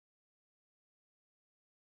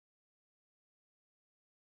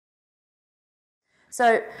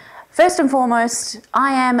So, first and foremost,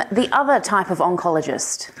 I am the other type of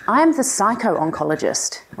oncologist. I am the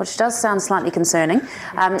psycho-oncologist, which does sound slightly concerning.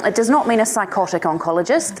 It does not mean a psychotic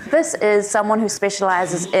oncologist. This is someone who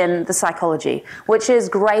specialises in the psychology, which is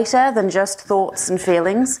greater than just thoughts and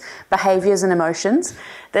feelings, behaviours and emotions.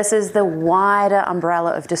 This is the wider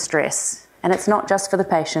umbrella of distress. And it's not just for the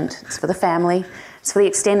patient, it's for the family, it's for the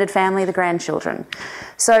extended family, the grandchildren.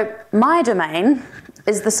 So my domain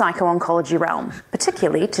is the psycho-oncology realm,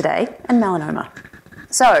 particularly today in melanoma.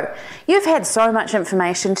 So, you've had so much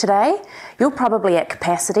information today, you're probably at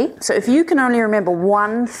capacity. So if you can only remember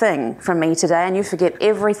one thing from me today and you forget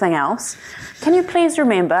everything else, can you please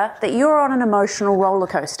remember that you're on an emotional roller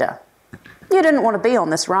coaster? You didn't want to be on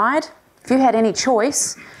this ride. If you had any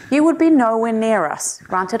choice, you would be nowhere near us.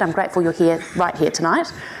 Granted, I'm grateful you're here, right here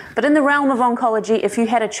tonight, but in the realm of oncology, if you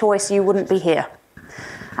had a choice, you wouldn't be here.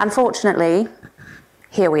 Unfortunately,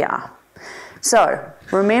 here we are. So,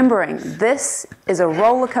 remembering this is a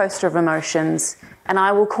roller coaster of emotions, and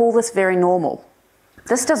I will call this very normal.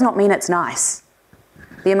 This does not mean it's nice.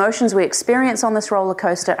 The emotions we experience on this roller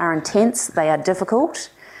coaster are intense, they are difficult,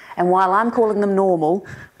 and while I'm calling them normal,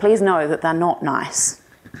 please know that they're not nice.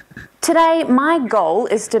 Today, my goal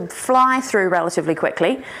is to fly through relatively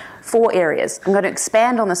quickly 4 areas. I'm going to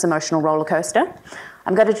expand on this emotional roller coaster.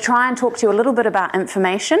 I'm going to try and talk to you a little bit about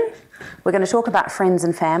information. We're going to talk about friends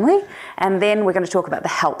and family, and then we're going to talk about the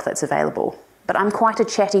help that's available. But I'm quite a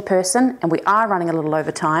chatty person, and we are running a little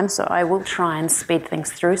over time, so I will try and speed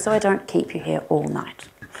things through so I don't keep you here all night.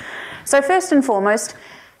 So first and foremost,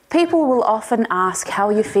 people will often ask, how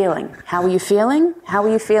are you feeling? How are you feeling? How are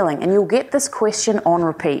you feeling? And you'll get this question on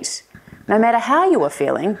repeat. No matter how you are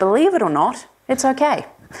feeling, believe it or not, it's okay.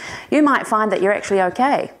 You might find that you're actually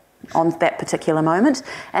okay on that particular moment,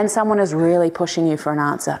 and someone is really pushing you for an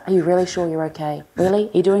answer. Are you really sure you're okay? Really?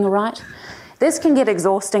 Are you doing all right? This can get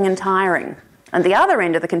exhausting and tiring. At the other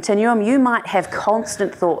end of the continuum, you might have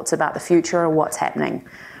constant thoughts about the future or what's happening.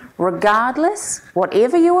 Regardless,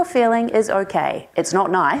 whatever you are feeling is okay. It's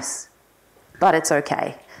not nice, but it's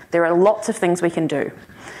okay. There are lots of things we can do.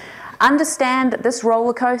 Understand that this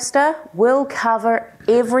roller coaster will cover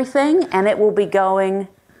everything, and it will be going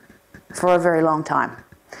for a very long time.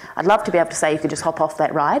 I'd love to be able to say you could just hop off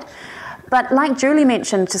that ride. But like Julie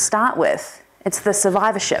mentioned to start with, it's the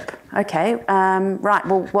survivorship. Okay, right,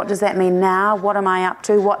 well, what does that mean now? What am I up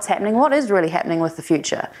to? What's happening? What is really happening with the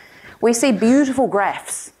future? We see beautiful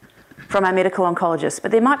graphs from our medical oncologists,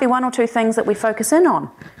 but there might be 1 or 2 things that we focus in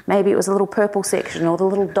on. Maybe it was a little purple section or the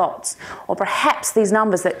little dots, or perhaps these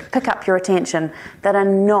numbers that pick up your attention that are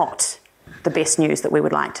not the best news that we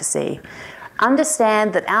would like to see.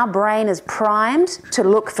 Understand that our brain is primed to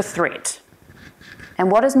look for threat.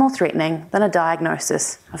 And what is more threatening than a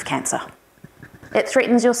diagnosis of cancer? It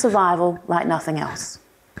threatens your survival like nothing else.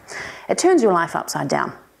 It turns your life upside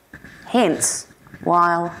down. Hence,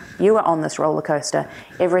 while you are on this roller coaster,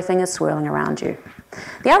 everything is swirling around you.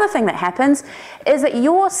 The other thing that happens is that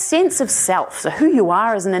your sense of self, so who you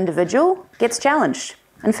are as an individual, gets challenged.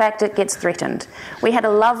 In fact, it gets threatened. We had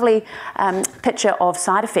a lovely picture of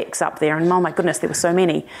side effects up there, and oh my goodness, there were so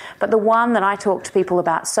many. But the one that I talk to people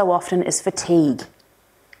about so often is fatigue.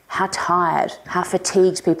 How tired, how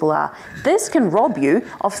fatigued people are. This can rob you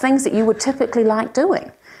of things that you would typically like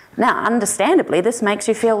doing. Now, understandably, this makes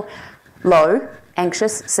you feel low,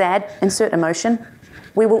 anxious, sad, insert emotion.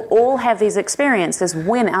 We will all have these experiences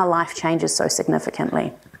when our life changes so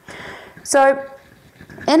significantly. So,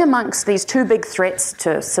 in amongst these 2 big threats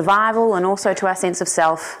to survival and also to our sense of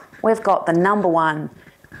self, we've got the number 1,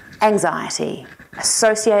 anxiety,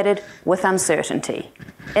 associated with uncertainty.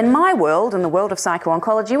 In my world, in the world of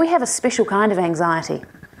psycho-oncology, we have a special kind of anxiety.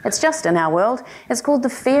 It's just in our world. It's called the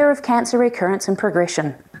fear of cancer recurrence and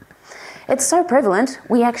progression. It's so prevalent,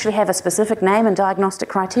 we actually have a specific name and diagnostic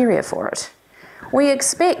criteria for it. We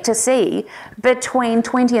expect to see between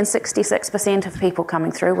 20 and 66% of people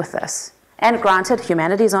coming through with this. And granted,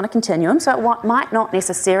 humanity is on a continuum, so it might not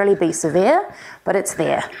necessarily be severe, but it's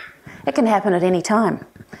there. It can happen at any time.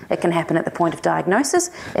 It can happen at the point of diagnosis.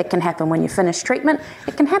 It can happen when you finish treatment.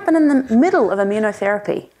 It can happen in the middle of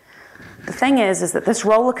immunotherapy. The thing is that this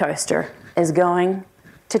roller coaster is going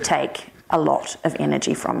to take a lot of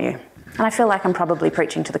energy from you. And I feel like I'm probably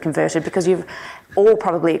preaching to the converted because you've all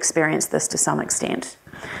probably experienced this to some extent.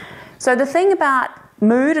 So the thing about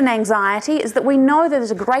mood and anxiety is that we know that there's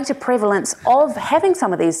a greater prevalence of having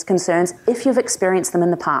some of these concerns if you've experienced them in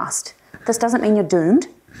the past. This doesn't mean you're doomed.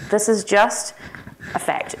 This is just a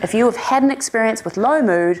fact. If you have had an experience with low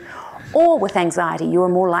mood or with anxiety, you are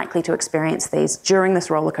more likely to experience these during this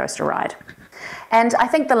roller coaster ride. And I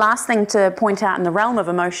think the last thing to point out in the realm of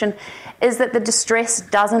emotion is that the distress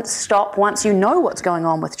doesn't stop once you know what's going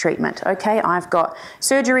on with treatment. Okay, I've got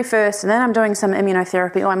surgery first and then I'm doing some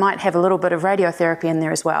immunotherapy, or I might have a little bit of radiotherapy in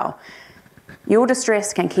there as well. Your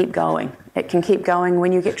distress can keep going. It can keep going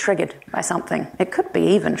when you get triggered by something. It could be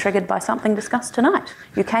even triggered by something discussed tonight.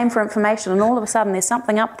 You came for information and all of a sudden there's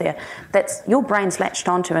something up there that's your brain's latched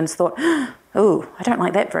onto and thought, oh, I don't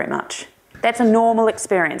like that very much. That's a normal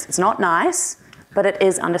experience. It's not nice, but it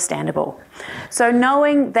is understandable. So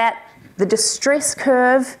knowing that the distress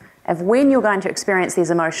curve of when you're going to experience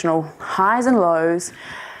these emotional highs and lows,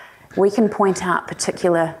 we can point out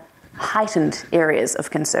particular heightened areas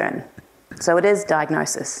of concern. So it is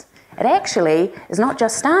diagnosis. It actually is not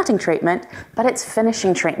just starting treatment, but it's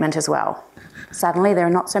finishing treatment as well. Suddenly there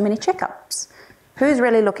are not so many checkups. Who's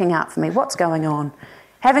really looking out for me? What's going on?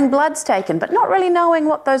 Having bloods taken, but not really knowing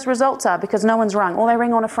what those results are because no one's rung, or they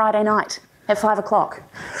ring on a Friday night at 5 o'clock.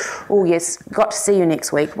 Oh yes, got to see you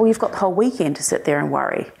next week. Well, you've got the whole weekend to sit there and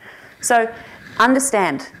worry. So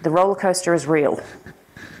understand the roller coaster is real.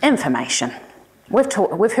 Information.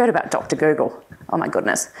 We've heard about Dr. Google. Oh my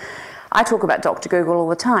goodness. I talk about Dr. Google all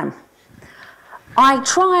the time. I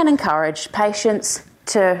try and encourage patients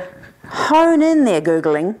to hone in their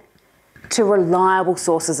Googling to reliable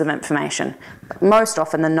sources of information. But most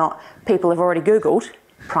often than not, people have already Googled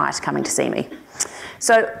prior to coming to see me.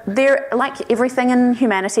 So they're like everything in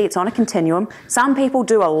humanity, it's on a continuum. Some people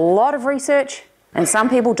do a lot of research and some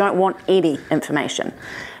people don't want any information.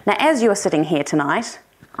 Now, as you are sitting here tonight,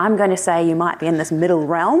 I'm going to say you might be in this middle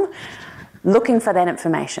realm looking for that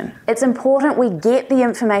information. It's important we get the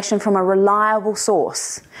information from a reliable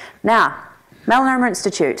source. Now, Melanoma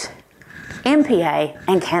Institute, MPA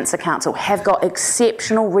and Cancer Council have got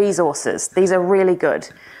exceptional resources. These are really good.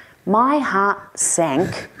 My heart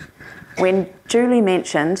sank when Julie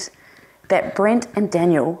mentioned that Brent and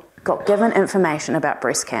Daniel got given information about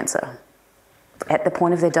breast cancer at the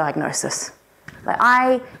point of their diagnosis. Like,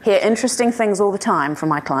 I hear interesting things all the time from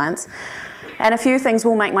my clients, and a few things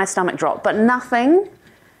will make my stomach drop, but nothing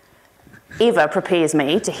ever prepares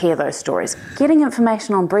me to hear those stories. Getting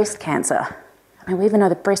information on breast cancer, I mean, we even know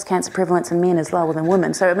that breast cancer prevalence in men is lower than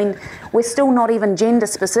women, so I mean, we're still not even gender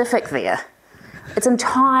specific there. It's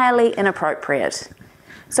entirely inappropriate.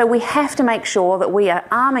 So we have to make sure that we are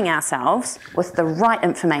arming ourselves with the right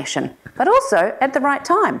information, but also at the right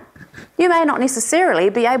time. You may not necessarily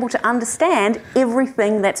be able to understand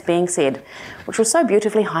everything that's being said, which was so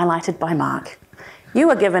beautifully highlighted by Mark. You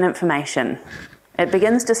are given information. It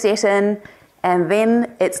begins to set in, and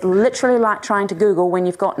then it's literally like trying to Google when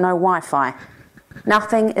you've got no Wi-Fi.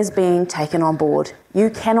 Nothing is being taken on board. You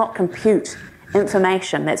cannot compute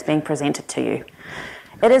information that's being presented to you.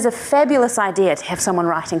 It is a fabulous idea to have someone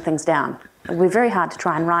writing things down. It would be very hard to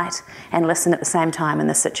try and write and listen at the same time in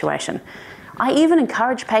this situation. I even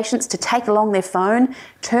encourage patients to take along their phone,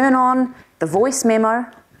 turn on the voice memo,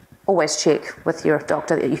 always check with your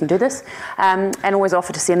doctor that you can do this, and always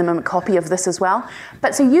offer to send them a copy of this as well.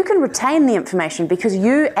 But so you can retain the information, because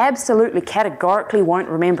you absolutely categorically won't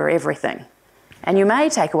remember everything. And you may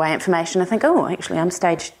take away information and think, oh, actually I'm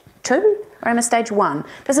stage 2 or I'm a stage 1.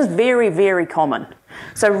 This is very, very common.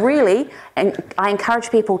 So really, and I encourage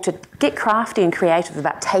people to get crafty and creative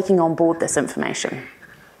about taking on board this information.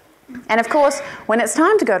 And of course, when it's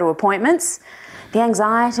time to go to appointments, the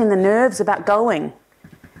anxiety and the nerves about going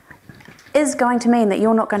is going to mean that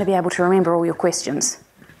you're not going to be able to remember all your questions.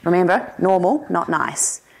 Remember, normal, not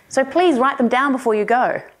nice. So please write them down before you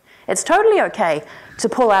go. It's totally okay to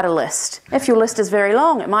pull out a list. If your list is very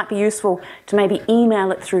long, it might be useful to maybe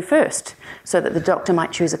email it through first so that the doctor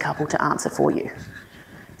might choose a couple to answer for you.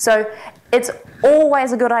 So it's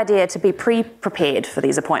always a good idea to be pre-prepared for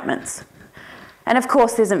these appointments. And of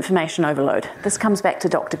course, there's information overload. This comes back to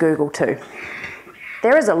Dr. Google too.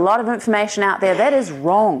 There is a lot of information out there that is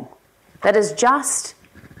wrong, that has just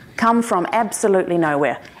come from absolutely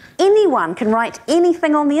nowhere. Anyone can write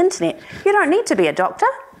anything on the internet. You don't need to be a doctor.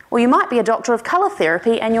 Or you might be a doctor of colour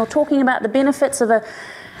therapy and you're talking about the benefits of an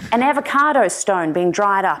avocado stone being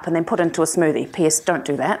dried up and then put into a smoothie. P.S. Don't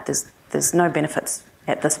do that. There's no benefits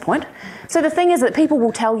at this point. So the thing is that people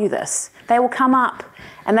will tell you this. They will come up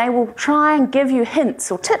and they will try and give you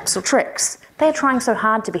hints or tips or tricks. They're trying so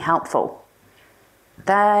hard to be helpful.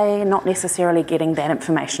 They're not necessarily getting that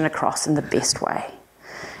information across in the best way.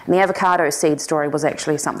 And the avocado seed story was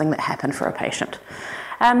actually something that happened for a patient.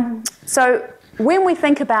 So when we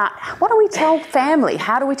think about what do we tell family,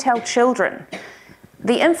 how do we tell children,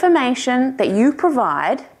 the information that you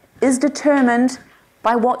provide is determined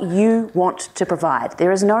by what you want to provide.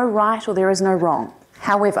 There is no right or there is no wrong.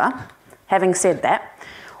 However, having said that,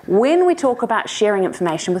 When we talk about sharing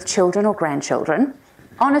information with children or grandchildren,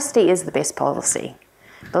 honesty is the best policy.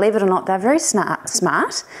 Believe it or not, they're very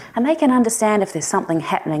smart, and they can understand if there's something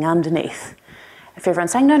happening underneath. If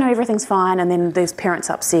everyone's saying, no, everything's fine, and then there's parents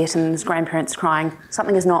upset and there's grandparents crying,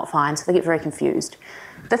 something is not fine, so they get very confused.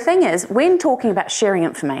 The thing is, when talking about sharing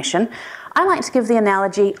information, I like to give the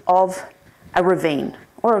analogy of a ravine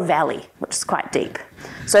or a valley, which is quite deep.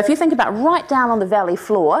 So if you think about right down on the valley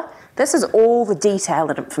floor, this is all the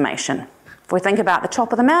detailed information. If we think about the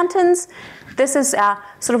top of the mountains, this is our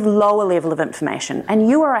sort of lower level of information, and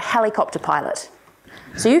you are a helicopter pilot.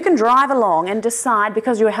 So you can drive along and decide,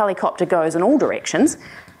 because your helicopter goes in all directions,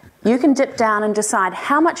 you can dip down and decide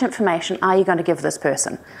how much information are you going to give this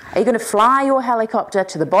person. Are you going to fly your helicopter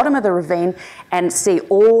to the bottom of the ravine and see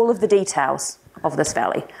all of the details of this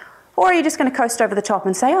valley? Or are you just going to coast over the top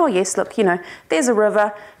and say, oh yes, look, there's a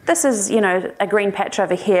river, this is, a green patch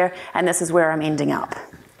over here, and this is where I'm ending up.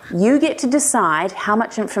 You get to decide how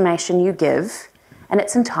much information you give, and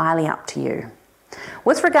it's entirely up to you.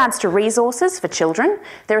 With regards to resources for children,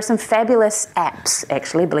 there are some fabulous apps,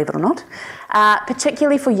 actually, believe it or not,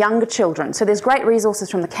 particularly for younger children. So there's great resources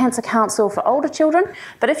from the Cancer Council for older children,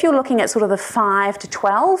 but if you're looking at sort of the 5 to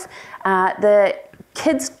 12, the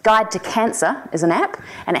Kids Guide to Cancer is an app,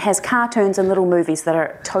 and it has cartoons and little movies that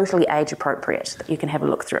are totally age appropriate that you can have a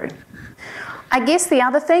look through. I guess the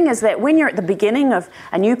other thing is that when you're at the beginning of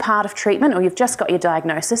a new part of treatment or you've just got your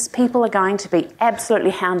diagnosis, people are going to be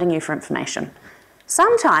absolutely hounding you for information.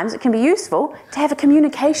 Sometimes it can be useful to have a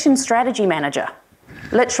communication strategy manager.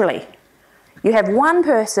 Literally. You have one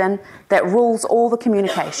person that rules all the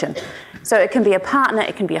communication. So it can be a partner,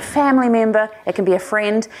 it can be a family member, it can be a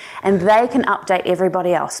friend, and they can update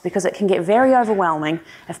everybody else, because it can get very overwhelming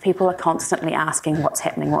if people are constantly asking what's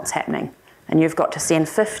happening, and you've got to send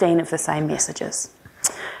 15 of the same messages.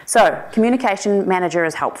 So communication manager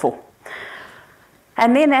is helpful.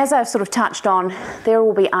 And then, as I've sort of touched on, there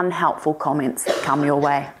will be unhelpful comments that come your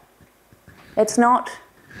way. It's not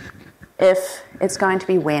if, it's going to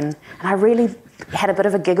be when. And I really had a bit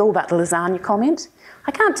of a giggle about the lasagna comment.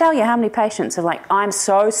 I can't tell you how many patients are like, I'm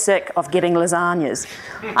so sick of getting lasagnas.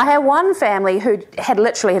 I had one family who had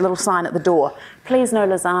literally a little sign at the door, please no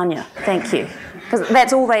lasagna, thank you, because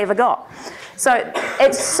that's all they ever got. So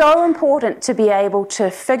it's so important to be able to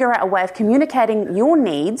figure out a way of communicating your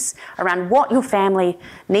needs around what your family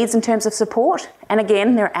needs in terms of support. And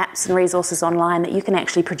again, there are apps and resources online that you can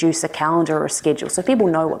actually produce a calendar or a schedule so people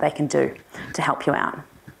know what they can do to help you out.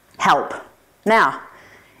 Help. Now,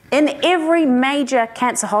 in every major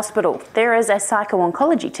cancer hospital, there is a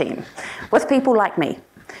psycho-oncology team with people like me.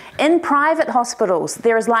 In private hospitals,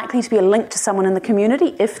 there is likely to be a link to someone in the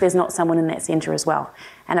community if there's not someone in that centre as well.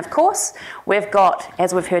 And of course, we've got,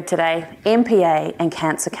 as we've heard today, MPA and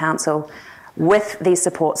Cancer Council with these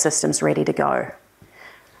support systems ready to go.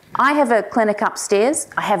 I have a clinic upstairs.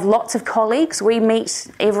 I have lots of colleagues. We meet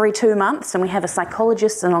every 2 months and we have a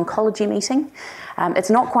psychologist and oncology meeting.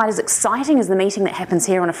 It's not quite as exciting as the meeting that happens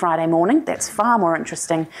here on a Friday morning. That's far more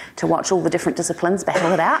interesting to watch all the different disciplines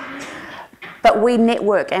battle it out. But we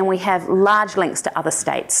network and we have large links to other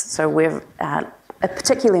states. So we're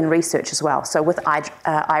particularly in research as well. So with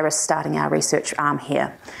Iris starting our research arm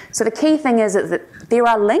here. So the key thing is that there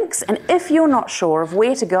are links, and if you're not sure of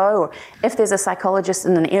where to go or if there's a psychologist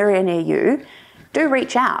in an area near you, do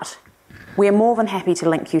reach out. We're more than happy to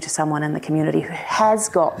link you to someone in the community who has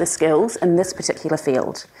got the skills in this particular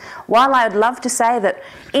field. While I would love to say that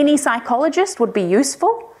any psychologist would be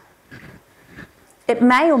useful, it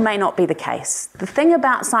may or may not be the case. The thing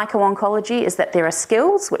about psycho-oncology is that there are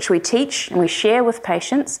skills which we teach and we share with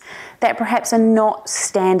patients that perhaps are not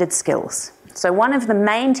standard skills. So one of the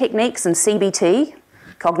main techniques in CBT,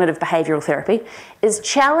 cognitive behavioural therapy, is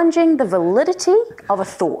challenging the validity of a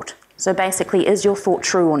thought. So basically, is your thought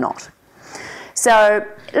true or not? So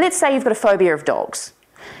let's say you've got a phobia of dogs.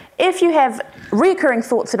 If you have recurring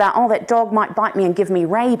thoughts about, oh, that dog might bite me and give me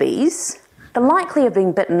rabies, the likelihood of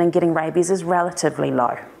being bitten and getting rabies is relatively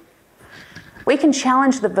low. We can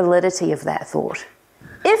challenge the validity of that thought.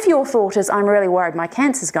 If your thought is, I'm really worried my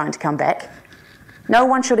cancer's going to come back, no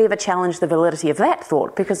one should ever challenge the validity of that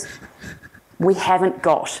thought, because we haven't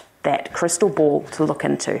got that crystal ball to look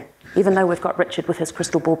into, even though we've got Richard with his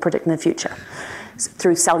crystal ball predicting the future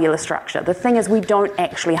through cellular structure. The thing is, we don't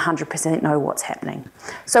actually 100% know what's happening.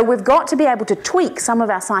 So we've got to be able to tweak some of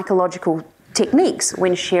our psychological techniques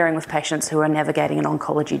when sharing with patients who are navigating an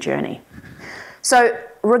oncology journey. So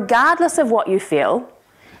regardless of what you feel,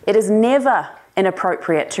 it is never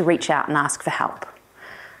inappropriate to reach out and ask for help.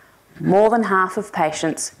 More than half of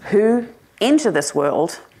patients who enter this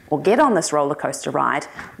world or get on this roller coaster ride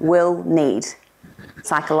will need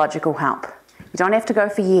psychological help. You don't have to go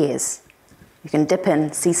for years. You can dip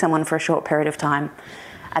in, see someone for a short period of time,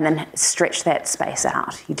 and then stretch that space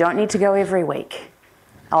out. You don't need to go every week.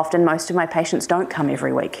 Often most of my patients don't come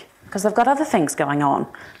every week because they've got other things going on,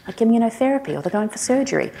 like immunotherapy, or they're going for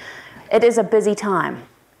surgery. It is a busy time.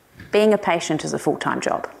 Being a patient is a full-time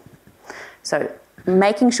job. So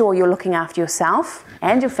making sure you're looking after yourself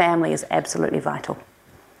and your family is absolutely vital.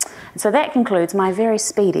 And so that concludes my very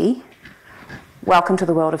speedy welcome to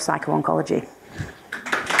the world of psycho-oncology.